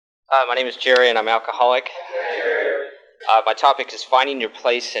My name is Jerry, and I'm alcoholic. My topic is finding your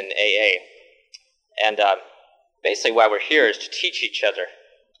place in AA. And basically why we're here is to teach each other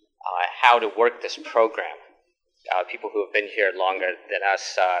how to work this program. People who have been here longer than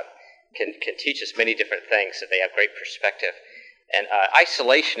us can teach us many different things, that they have great perspective. And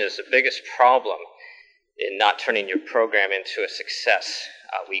isolation is the biggest problem in not turning your program into a success.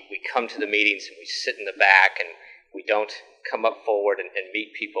 We come to the meetings and we sit in the back and we don't come up forward and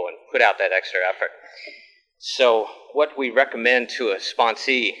meet people and put out that extra effort. So what we recommend to a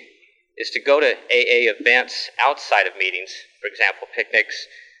sponsee is to go to AA events outside of meetings, for example, picnics,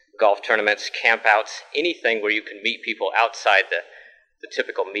 golf tournaments, campouts, anything where you can meet people outside the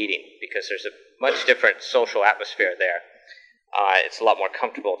typical meeting, because there's a much different social atmosphere there. It's a lot more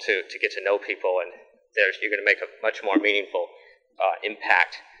comfortable to get to know people, and you're going to make a much more meaningful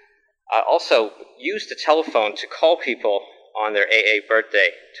impact. Also, use the telephone to call people on their AA birthday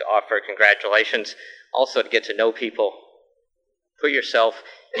to offer congratulations, also to get to know people. Put yourself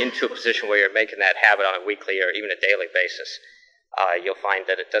into a position where you're making that habit on a weekly or even a daily basis. You'll find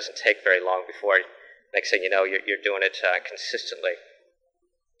that it doesn't take very long before, next thing you know, you're doing it consistently.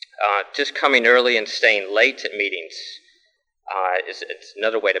 Just coming early and staying late at meetings it's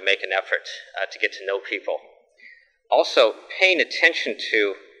another way to make an effort to get to know people. Also, paying attention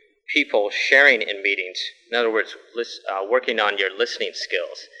to people sharing in meetings. In other words, working on your listening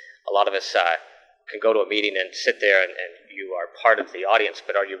skills. A lot of us can go to a meeting and sit there and you are part of the audience,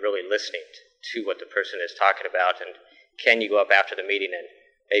 but are you really listening to what the person is talking about? And can you go up after the meeting and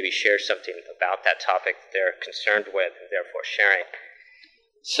maybe share something about that topic that they're concerned with and therefore sharing?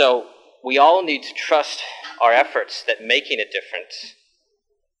 So we all need to trust our efforts that making a difference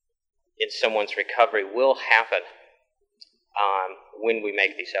in someone's recovery will happen when we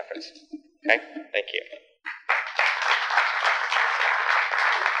make these efforts. Okay? Thank you.